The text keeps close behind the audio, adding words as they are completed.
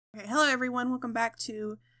Okay, hello everyone, welcome back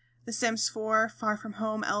to The Sims 4 Far From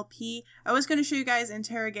Home LP. I was going to show you guys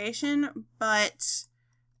interrogation, but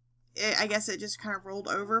I guess it just kind of rolled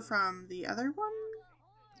over from the other one.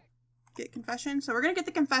 Get confession. So we're going to get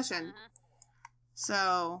the confession.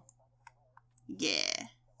 So, yeah.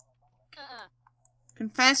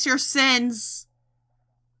 Confess your sins.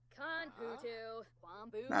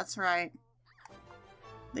 That's right.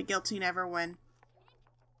 The guilty never win.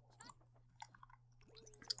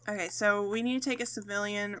 Okay, so we need to take a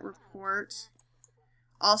civilian report.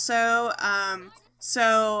 Also,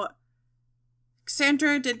 so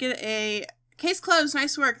Cassandra did get a case closed.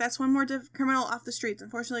 Nice work. That's one more criminal off the streets.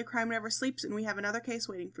 Unfortunately, crime never sleeps, and we have another case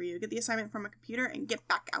waiting for you. Get the assignment from a computer and get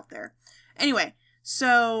back out there. Anyway,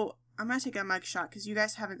 so I'm going to take a mugshot because you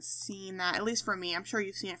guys haven't seen that, at least for me. I'm sure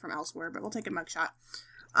you've seen it from elsewhere, but we'll take a mugshot.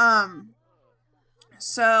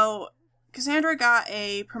 So Cassandra got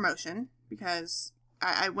a promotion because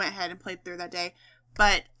I went ahead and played through that day,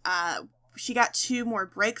 but she got 2 more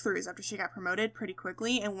breakthroughs after she got promoted pretty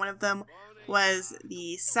quickly, and one of them was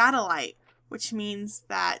the satellite, which means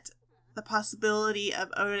that the possibility of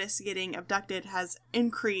Otis getting abducted has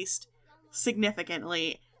increased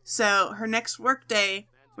significantly. So her next work day,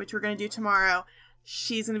 which we're going to do tomorrow,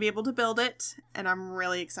 she's going to be able to build it, and I'm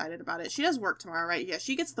really excited about it. She does work tomorrow, right? Yeah,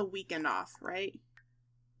 she gets the weekend off, right?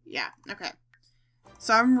 Yeah, okay.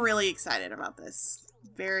 So I'm really excited about this.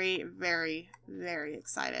 Very, very, very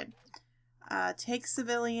excited. Take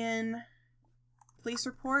civilian police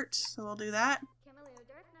report, so we'll do that.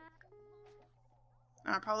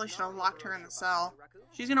 I probably should have locked her in the cell.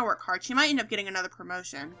 She's gonna work hard. She might end up getting another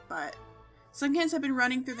promotion, but some kids have been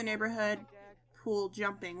running through the neighborhood pool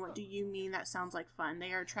jumping. What do you mean? That sounds like fun.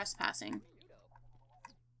 They are trespassing.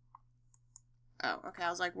 Oh, okay. I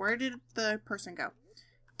was like, where did the person go?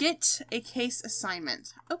 Get a case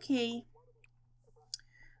assignment. Okay.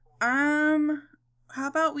 How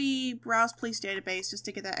about we browse police database just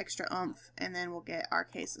to get that extra oomph, and then we'll get our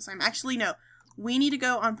case assignment. Actually, no. We need to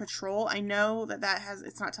go on patrol. I know that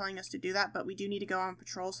it's not telling us to do that, but we do need to go on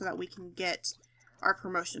patrol so that we can get our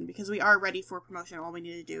promotion, because we are ready for promotion. All we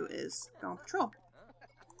need to do is go on patrol.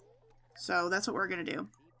 So that's what we're going to do.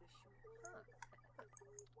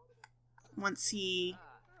 Once he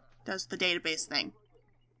does the database thing.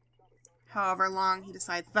 However long he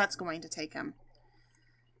decides that's going to take him.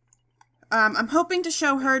 I'm hoping to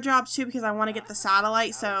show her jobs too, because I want to get the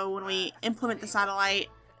satellite, so when we implement the satellite,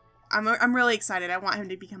 I'm really excited. I want him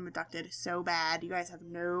to become abducted so bad. You guys have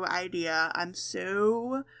no idea. I'm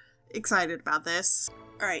so excited about this.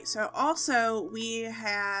 Alright, so also we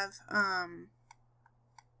have,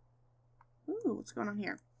 ooh, what's going on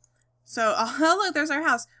here? So, oh look, there's our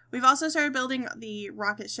house. We've also started building the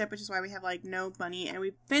rocket ship, which is why we have, like, no money, and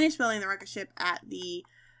we finished building the rocket ship at the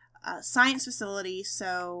science facility,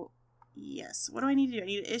 so yes. What do I need to do? I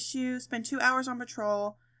need to spend 2 hours on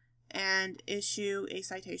patrol, and issue a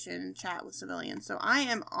citation and chat with civilians. So I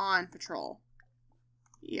am on patrol.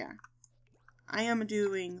 Yeah. I am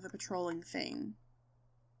doing the patrolling thing.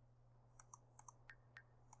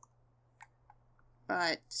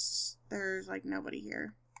 But there's, like, nobody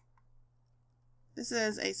here. This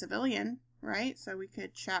is a civilian, right? So we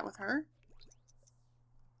could chat with her.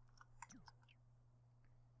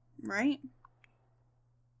 Right?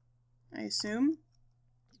 I assume.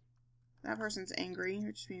 That person's angry,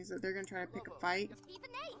 which means that they're going to try to pick a fight.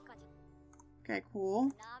 Okay,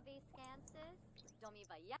 cool.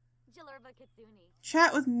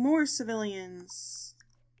 Chat with more civilians.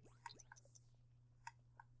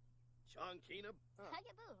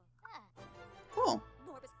 Cool.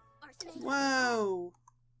 Whoa.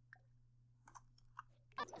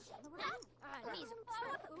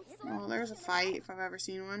 Oh, there's a fight if I've ever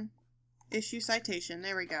seen one. Issue citation.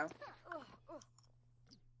 There we go.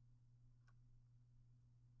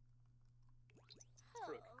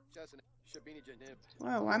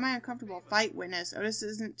 Whoa, why am I uncomfortable? Fight witness. Otis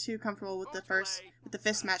isn't too comfortable with the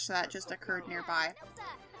fist match that just occurred nearby.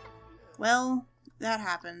 Well, that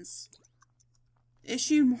happens.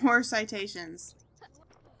 Issue more citations.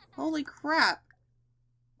 Holy crap.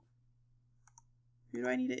 Who do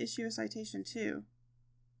I need to issue a citation to?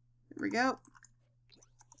 There we go.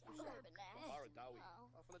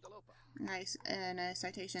 Nice, and a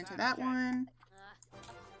citation to that one.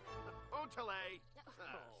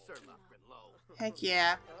 Heck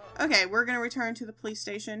yeah. Okay, we're gonna return to the police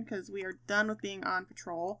station because we are done with being on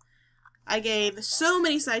patrol. I gave so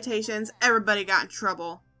many citations, everybody got in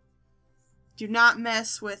trouble. Do not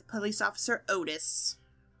mess with Police Officer Otis.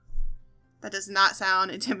 That does not sound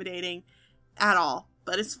intimidating at all,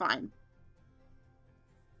 but it's fine.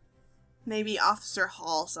 Maybe Officer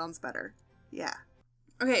Hall sounds better. Yeah.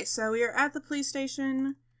 Okay, so we are at the police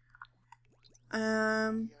station.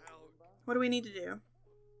 What do we need to do?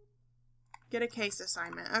 Get a case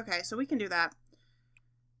assignment. Okay, so we can do that.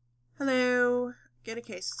 Hello. Get a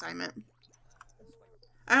case assignment.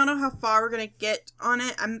 I don't know how far we're gonna get on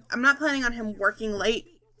it. I'm not planning on him working late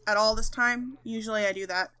at all this time. Usually I do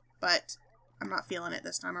that, but I'm not feeling it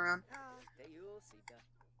this time around.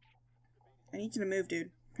 I need you to move,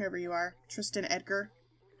 dude. Whoever you are. Tristan Edgar.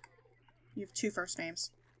 You have 2 first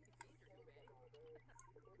names.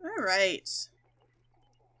 Alright.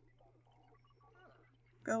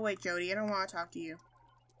 Go away, Jody. I don't want to talk to you.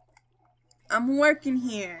 I'm working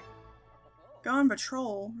here. Go on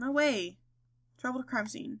patrol. No way. Travel to crime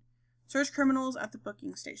scene. Search criminals at the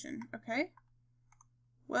booking station. Okay.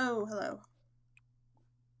 Whoa, hello.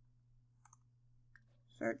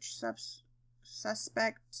 Search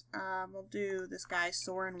suspect. We'll do this guy,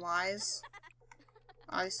 Soren Wise.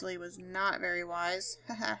 Obviously was not very wise.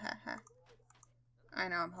 Ha ha ha ha. I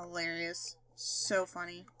know, I'm hilarious. So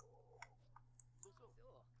funny.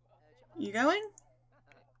 You going?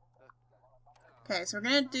 Okay, so we're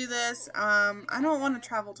gonna do this. I don't want to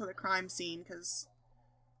travel to the crime scene because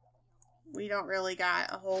we don't really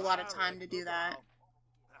got a whole lot of time to do that.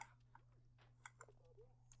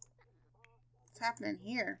 What's happening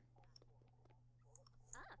here?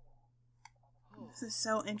 This is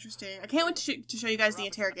so interesting. I can't wait to show you guys the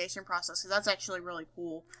interrogation process because that's actually really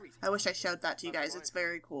cool. I wish I showed that to you guys. It's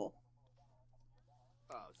very cool.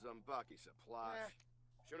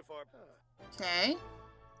 Okay.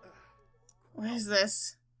 What is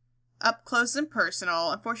this? Up close and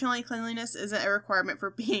personal. Unfortunately, cleanliness isn't a requirement for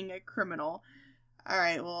being a criminal.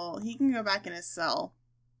 Alright, well, he can go back in his cell.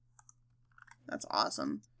 That's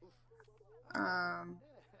awesome.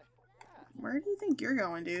 Where do you think you're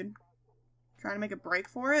going, dude? Trying to make a break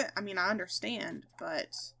for it? I mean, I understand,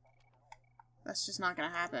 but that's just not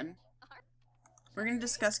gonna happen. We're gonna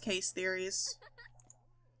discuss case theories.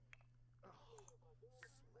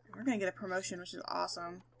 We're gonna get a promotion, which is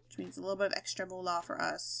awesome. Which means a little bit of extra moolah for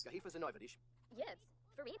us.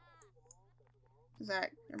 Is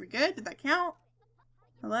that... Are we good? Did that count?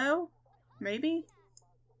 Hello? Maybe?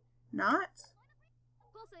 Not?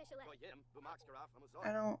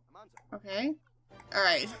 I don't... Okay.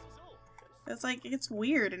 Alright. It's like, it gets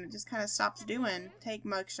weird and it just kind of stops doing. Take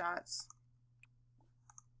mug shots.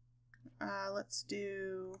 Let's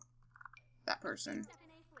do that person.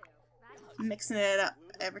 Mixing it up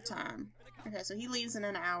every time. Okay, so he leaves in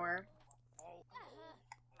an hour.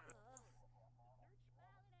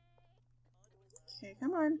 Okay,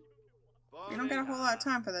 come on. We don't got a whole lot of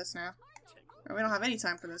time for this now. Or we don't have any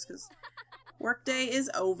time for this because workday is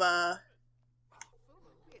over.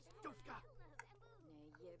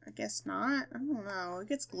 I guess not. I don't know. It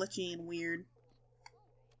gets glitchy and weird.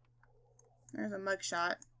 There's a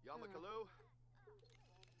mugshot.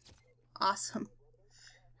 Awesome.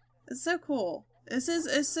 It's so cool. This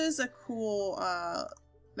is a cool,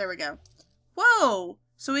 there we go. Whoa!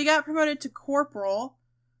 So we got promoted to corporal.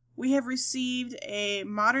 We have received a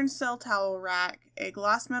modern cell towel rack, a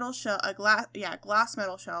glass metal shelf, glass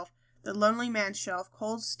metal shelf, the lonely man shelf,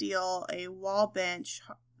 cold steel, a wall bench,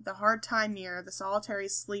 the hard time mirror, the solitary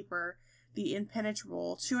sleeper, the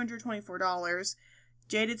impenetrable, $224,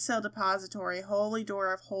 jaded cell depository, holy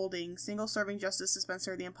door of holding, single serving justice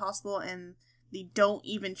dispenser, the impossible, and the don't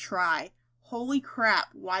even try. Holy crap,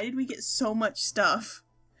 why did we get so much stuff?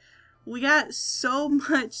 We got so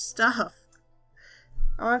much stuff.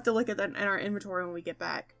 I'll have to look at that in our inventory when we get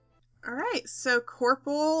back. Alright, so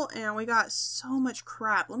corporal, and we got so much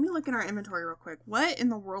crap. Let me look in our inventory real quick. What in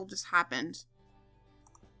the world just happened?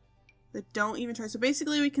 The don't even try. So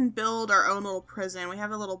basically we can build our own little prison. We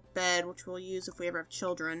have a little bed, which we'll use if we ever have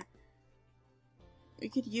children. We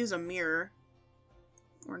could use a mirror.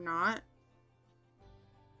 Or not.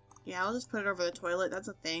 Yeah, I'll just put it over the toilet. That's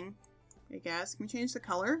a thing, I guess. Can we change the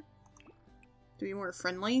color? To be more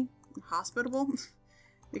friendly and hospitable?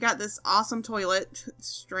 We got this awesome toilet. It's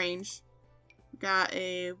strange. We got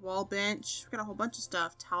a wall bench. We got a whole bunch of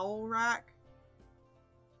stuff. Towel rack.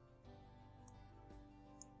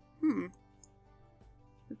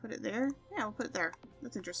 We put it there? Yeah, we'll put it there.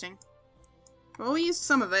 That's interesting. Well, we used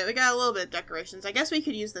some of it. We got a little bit of decorations. I guess we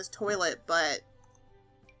could use this toilet, but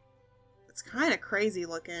it's kind of crazy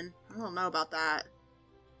looking. I don't know about that.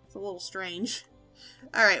 It's a little strange.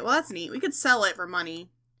 Alright, well that's neat. We could sell it for money.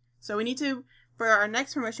 So we need to, for our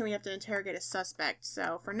next promotion, we have to interrogate a suspect.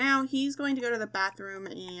 So for now, he's going to go to the bathroom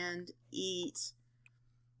and eat.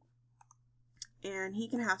 And he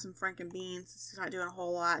can have some franken beans since he's not doing a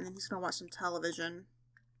whole lot. And then he's going to watch some television.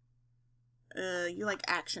 You like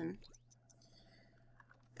action.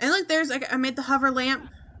 And look, there's, I made the hover lamp.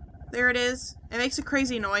 There it is. It makes a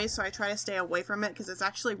crazy noise, so I try to stay away from it because it's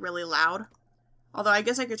actually really loud. Although I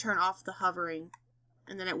guess I could turn off the hovering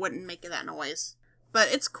and then it wouldn't make that noise.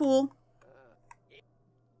 But it's cool.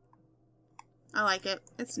 I like it.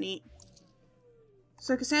 It's neat.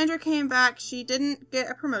 So Cassandra came back. She didn't get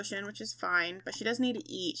a promotion, which is fine, but she does need to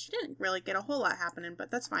eat. She didn't really get a whole lot happening, but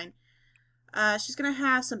that's fine. She's going to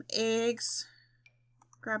have some eggs.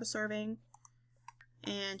 Grab a serving.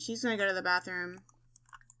 And she's going to go to the bathroom.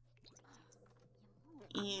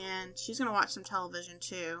 And she's going to watch some television,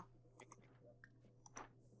 too.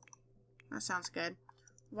 That sounds good.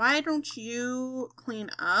 Why don't you clean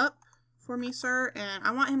up for me, sir? And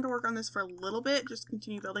I want him to work on this for a little bit. Just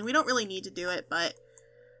continue building. We don't really need to do it, but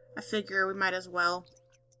I figure we might as well.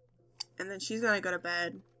 And then she's going to go to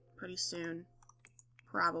bed pretty soon.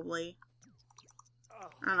 Probably.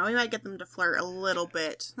 I don't know. We might get them to flirt a little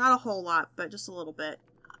bit. Not a whole lot, but just a little bit.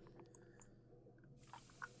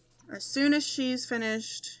 As soon as she's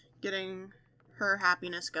finished getting her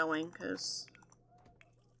happiness going, because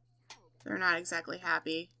they're not exactly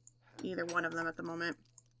happy, either one of them at the moment.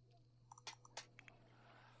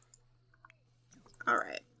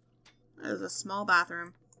 Alright. There's a small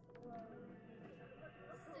bathroom.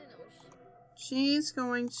 She's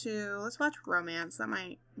going to... Let's watch romance. That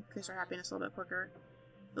might increase her happiness a little bit quicker.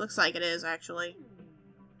 It looks like it is, actually.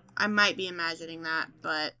 I might be imagining that,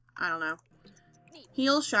 but I don't know.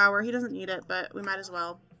 He'll shower. He doesn't need it, but we might as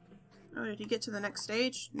well. Oh, did he get to the next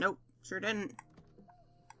stage? Nope. Sure didn't.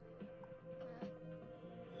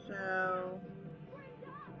 So...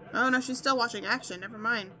 Oh, no, she's still watching action. Never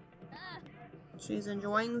mind. She's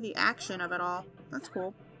enjoying the action of it all. That's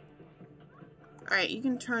cool. Alright, you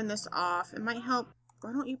can turn this off. It might help.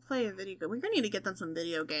 Why don't you play a video game? We're gonna need to get them some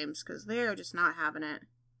video games, because they're just not having it.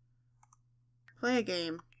 Play a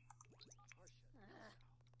game.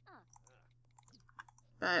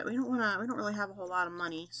 But we don't really have a whole lot of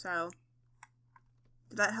money, so...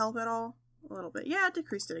 Did that help at all? A little bit. Yeah, it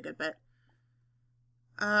decreased it a good bit.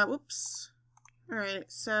 Whoops.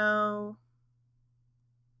 Alright, so...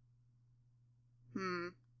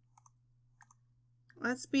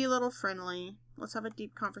 Let's be a little friendly. Let's have a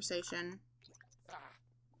deep conversation.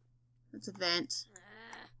 Let's vent. So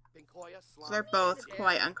they're both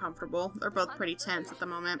quite uncomfortable. They're both pretty tense at the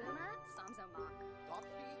moment.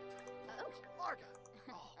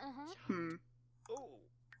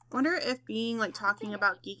 Wonder if being, like, talking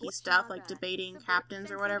about geeky stuff, like debating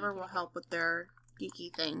captains or whatever, will help with their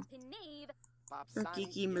geeky thing. Their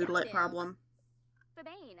geeky moodlet problem.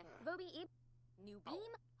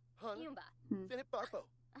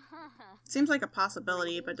 Seems like a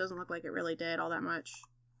possibility, but doesn't look like it really did all that much.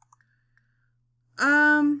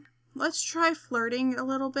 Let's try flirting a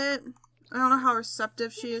little bit. I don't know how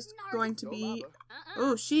receptive she is going to be.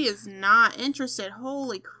 Oh, she is not interested.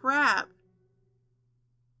 Holy crap.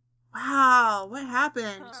 Wow, what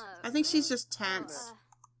happened? I think she's just tense.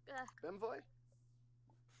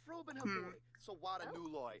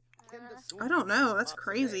 I don't know, that's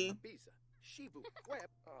crazy.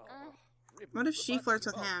 What if she flirts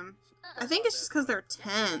with him? I think it's just because they're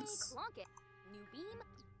tense.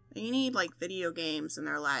 They need, like, video games in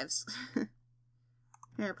their lives.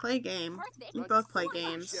 Here, play a game. You both play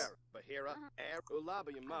games.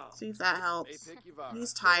 See if that helps.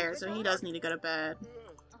 He's tired, so he does need to go to bed.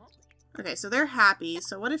 Okay, so they're happy.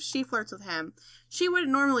 So what if she flirts with him? She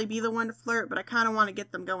wouldn't normally be the one to flirt, but I kind of want to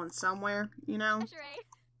get them going somewhere, you know?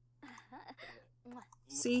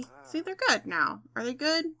 See? See, they're good now. Are they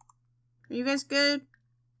good? Are you guys good?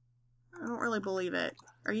 I don't really believe it.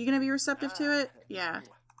 Are you going to be receptive to it? Yeah.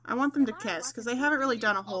 I want them to kiss, because they haven't really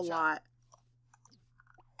done a whole lot.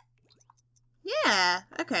 Yeah,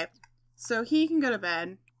 okay. So he can go to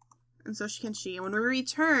bed, and so can she. And when we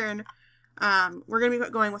return, we're going to be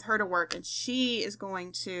going with her to work, and she is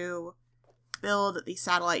going to build the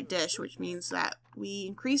satellite dish, which means that we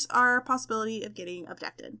increase our possibility of getting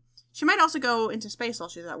abducted. She might also go into space while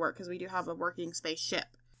she's at work, because we do have a working spaceship.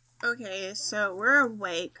 Okay, so we're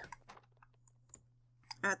awake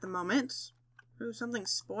at the moment. Ooh, something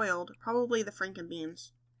spoiled. Probably the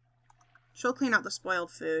Frankenbeans. She'll clean out the spoiled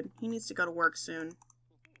food. He needs to go to work soon.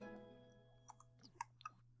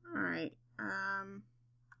 Alright,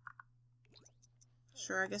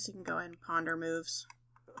 sure, I guess he can go ahead and ponder moves.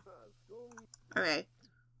 Okay.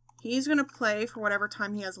 He's gonna play for whatever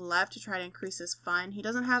time he has left to try to increase his fun. He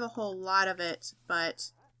doesn't have a whole lot of it,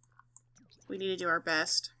 but we need to do our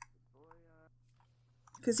best.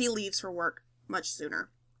 Because he leaves for work much sooner.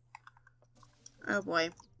 Oh boy.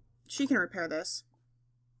 She can repair this.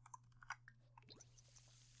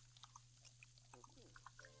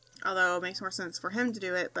 Although it makes more sense for him to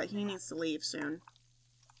do it, but he needs to leave soon.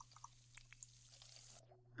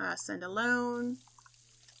 Send alone.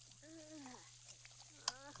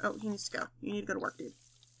 Oh, he needs to go. You need to go to work, dude.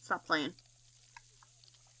 Stop playing.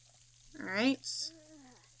 Alright.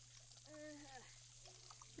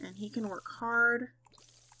 And he can work hard.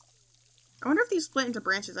 I wonder if these split into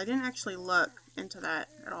branches. I didn't actually look into that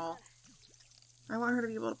at all. I want her to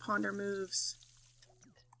be able to ponder moves.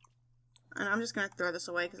 And I'm just going to throw this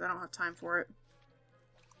away because I don't have time for it.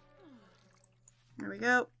 There we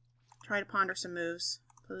go. Try to ponder some moves.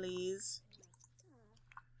 Please.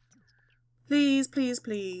 Please, please,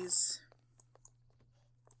 please.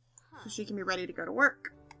 So she can be ready to go to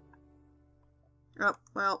work. Oh,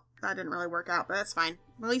 well, that didn't really work out, but that's fine.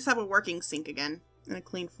 We'll at least have a working sink again and a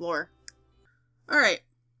clean floor. Alright.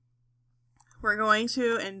 We're going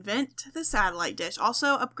to invent the satellite dish.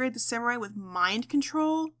 Also, upgrade the samurai with mind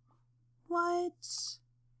control. What?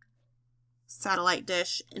 Satellite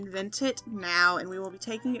dish. Invent it now, and we will be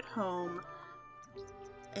taking it home.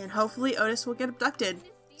 And hopefully Otis will get abducted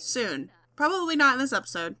soon. Probably not in this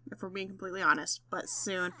episode, if we're being completely honest, but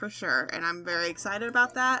soon for sure. And I'm very excited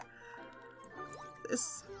about that.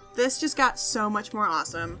 This just got so much more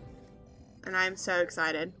awesome. And I'm so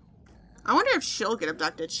excited. I wonder if she'll get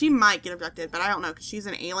abducted. She might get abducted, but I don't know, because she's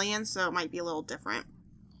an alien, so it might be a little different.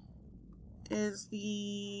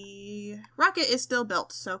 The rocket is still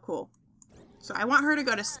built, so cool. So I want her to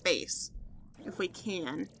go to space, if we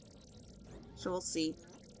can. So we'll see.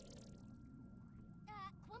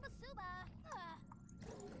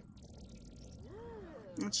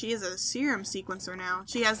 And she is a serum sequencer now.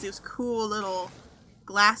 She has those cool little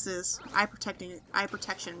glasses, eye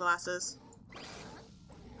protection glasses.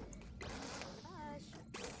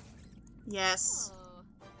 Yes.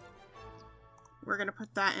 We're gonna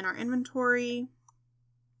put that in our inventory.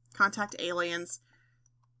 Contact aliens.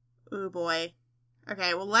 Ooh boy.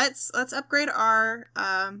 Okay, well let's upgrade our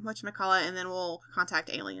whatchamacallit, and then we'll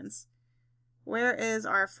contact aliens. Where is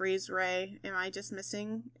our freeze ray? Am I just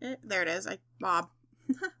missing it? There it is. Bob.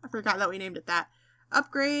 I forgot that we named it that.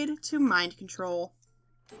 Upgrade to mind control.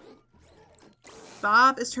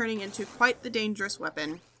 Bob is turning into quite the dangerous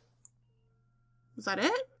weapon. Was that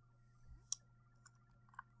it?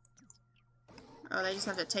 Oh, they just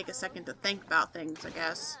have to take a second to think about things, I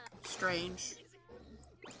guess. Strange.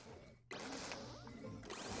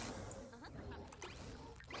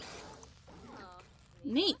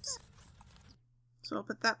 Neat. So we'll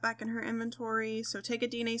put that back in her inventory. So take a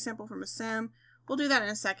DNA sample from a sim. We'll do that in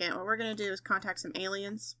a second. What we're going to do is contact some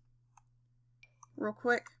aliens. Real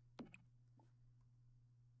quick.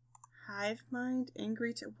 Hive mind,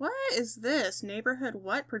 angry to... What is this? Neighborhood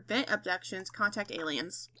what? Prevent abductions. Contact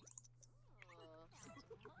aliens.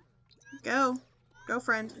 Go. Go,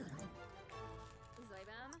 friend.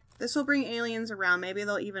 This will bring aliens around. Maybe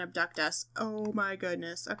they'll even abduct us. Oh my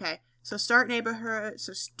goodness. Okay. So start neighborhood.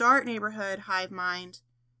 Hive mind.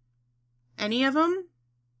 Any of them?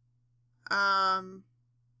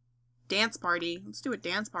 Dance party. Let's do a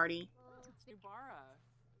dance party.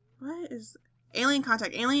 What is... Alien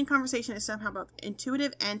contact. Alien conversation is somehow both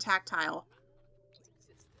intuitive and tactile.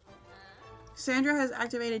 Sandra has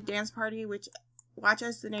activated dance party, which... Watch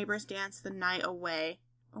as the neighbors dance the night away.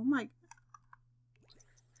 Oh my...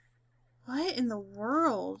 What in the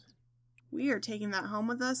world? We are taking that home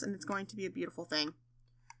with us, and it's going to be a beautiful thing.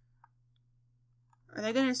 Are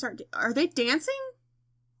they going to start... Are they dancing?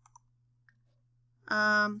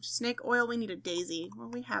 Snake oil, we need a daisy. Well,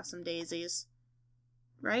 we have some daisies.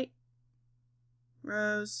 Right?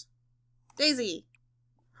 Rose. Daisy!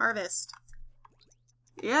 Harvest.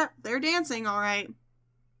 Yep, they're dancing, alright.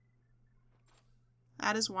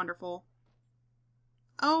 That is wonderful.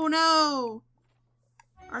 Oh no!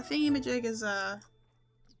 Our thingamajig is,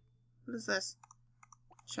 what is this?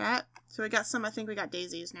 Chat? So we got some, I think we got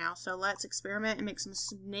daisies now. So let's experiment and make some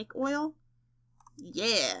snake oil.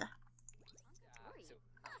 Yeah!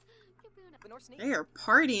 They are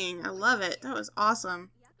partying. I love it. That was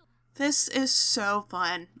awesome. This is so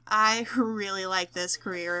fun. I really like this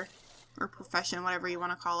career. Or profession, whatever you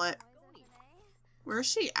want to call it. Where is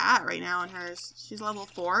she at right now in hers? She's level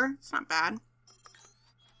 4? It's not bad.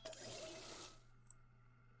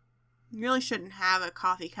 You really shouldn't have a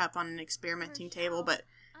coffee cup on an experimenting table, but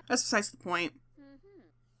that's besides the point.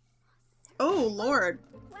 Oh, Lord.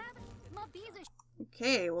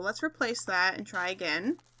 Okay, well, let's replace that and try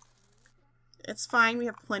again. It's fine. We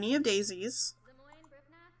have plenty of daisies.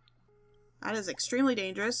 That is extremely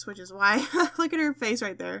dangerous, which is why... Look at her face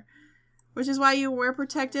right there. Which is why you wear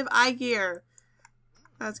protective eye gear.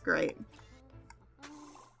 That's great.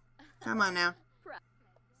 Come on now.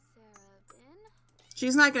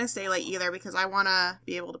 She's not going to stay late either because I want to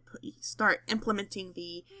be able to start implementing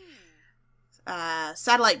the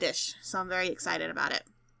satellite dish, so I'm very excited about it.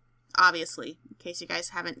 Obviously, in case you guys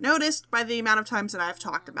haven't noticed by the amount of times that I've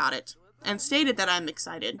talked about it and stated that I'm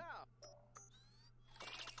excited.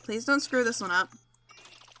 Please don't screw this one up.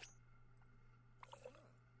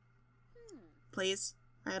 Please.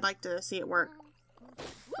 I'd like to see it work.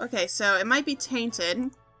 Okay, so it might be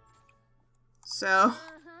tainted. So,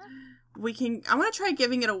 we can... I want to try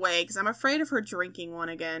giving it away, because I'm afraid of her drinking one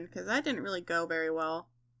again, because that didn't really go very well.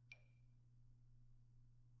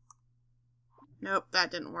 Nope, that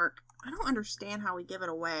didn't work. I don't understand how we give it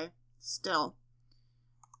away. Still.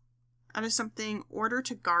 That is something... Order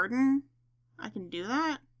to garden? I can do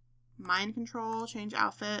that? Mind control, change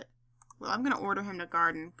outfit. Well, I'm going to order him to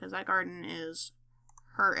garden, because that garden is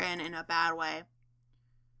hurting in a bad way.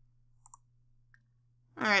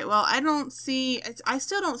 Alright, well, I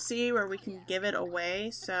still don't see where we can give it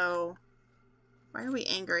away, so... Why are we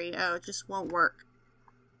angry? Oh, it just won't work.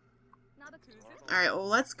 Alright, well,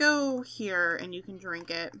 let's go here, and you can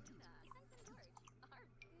drink it.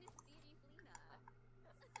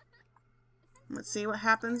 Let's see what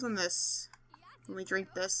happens when we drink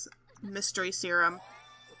this mystery serum.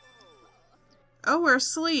 Oh, we're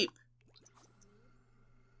asleep.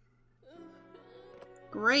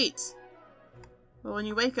 Great. Well, when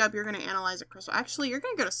you wake up, you're going to analyze a crystal. Actually, you're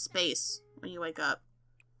going to go to space when you wake up.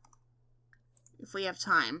 If we have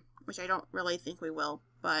time. Which I don't really think we will,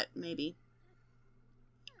 but maybe.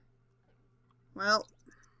 Well,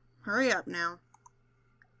 hurry up now.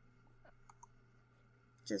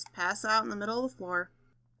 Just pass out in the middle of the floor.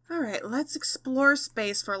 Alright, let's explore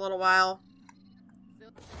space for a little while.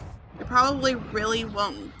 We probably really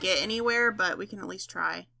won't get anywhere, but we can at least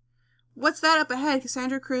try. What's that up ahead?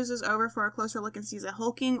 Cassandra cruises over for a closer look and sees a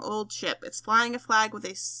hulking old ship. It's flying a flag with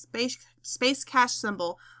a space cash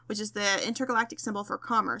symbol, which is the intergalactic symbol for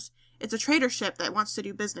commerce. It's a trader ship that wants to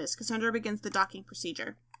do business. Cassandra begins the docking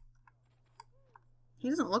procedure. He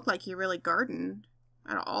doesn't look like he really gardened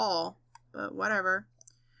at all, but whatever.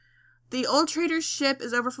 The old trader's ship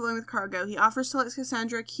is overflowing with cargo. He offers to let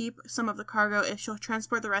Cassandra keep some of the cargo if she'll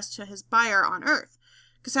transport the rest to his buyer on Earth.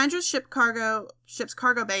 Cassandra's ship's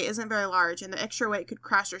cargo bay isn't very large, and the extra weight could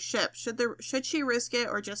crash her ship. Should she risk it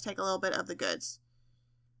or just take a little bit of the goods?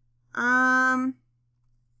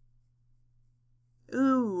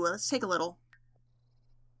 Ooh, let's take a little.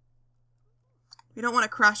 We don't want to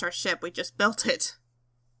crash our ship. We just built it.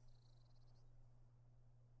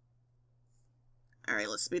 Alright,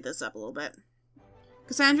 let's speed this up a little bit.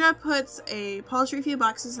 Cassandra puts a paltry few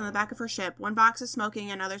boxes in the back of her ship. One box is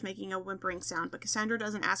smoking and others making a whimpering sound, but Cassandra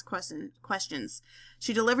doesn't ask questions.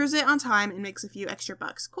 She delivers it on time and makes a few extra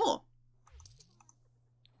bucks. Cool.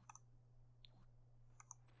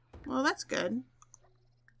 Well, that's good.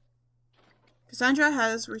 Cassandra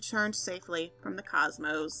has returned safely from the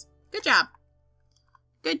cosmos. Good job.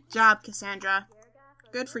 Good job, Cassandra.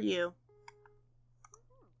 Good for you.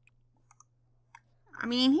 I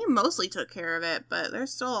mean, he mostly took care of it, but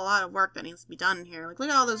there's still a lot of work that needs to be done in here. Like, look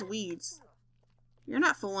at all those weeds. You're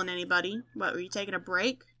not fooling anybody. What, were you taking a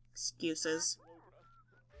break? Excuses.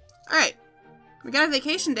 Alright. We got a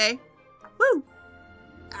vacation day. Woo!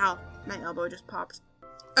 Ow. My elbow just popped.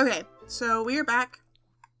 Okay, so we are back.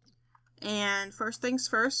 And first things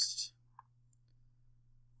first.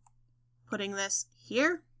 Putting this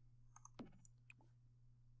here.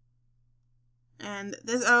 And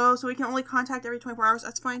this, oh, so we can only contact every 24 hours.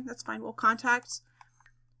 That's fine. That's fine. We'll contact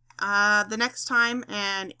the next time.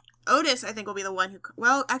 And Otis, I think, will be the one who...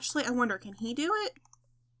 Well, actually, I wonder, can he do it?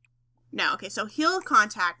 No. Okay, so he'll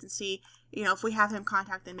contact and see, you know, if we have him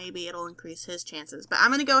contact, then maybe it'll increase his chances. But I'm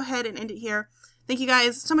going to go ahead and end it here. Thank you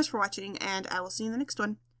guys so much for watching, and I will see you in the next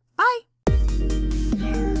one. Bye!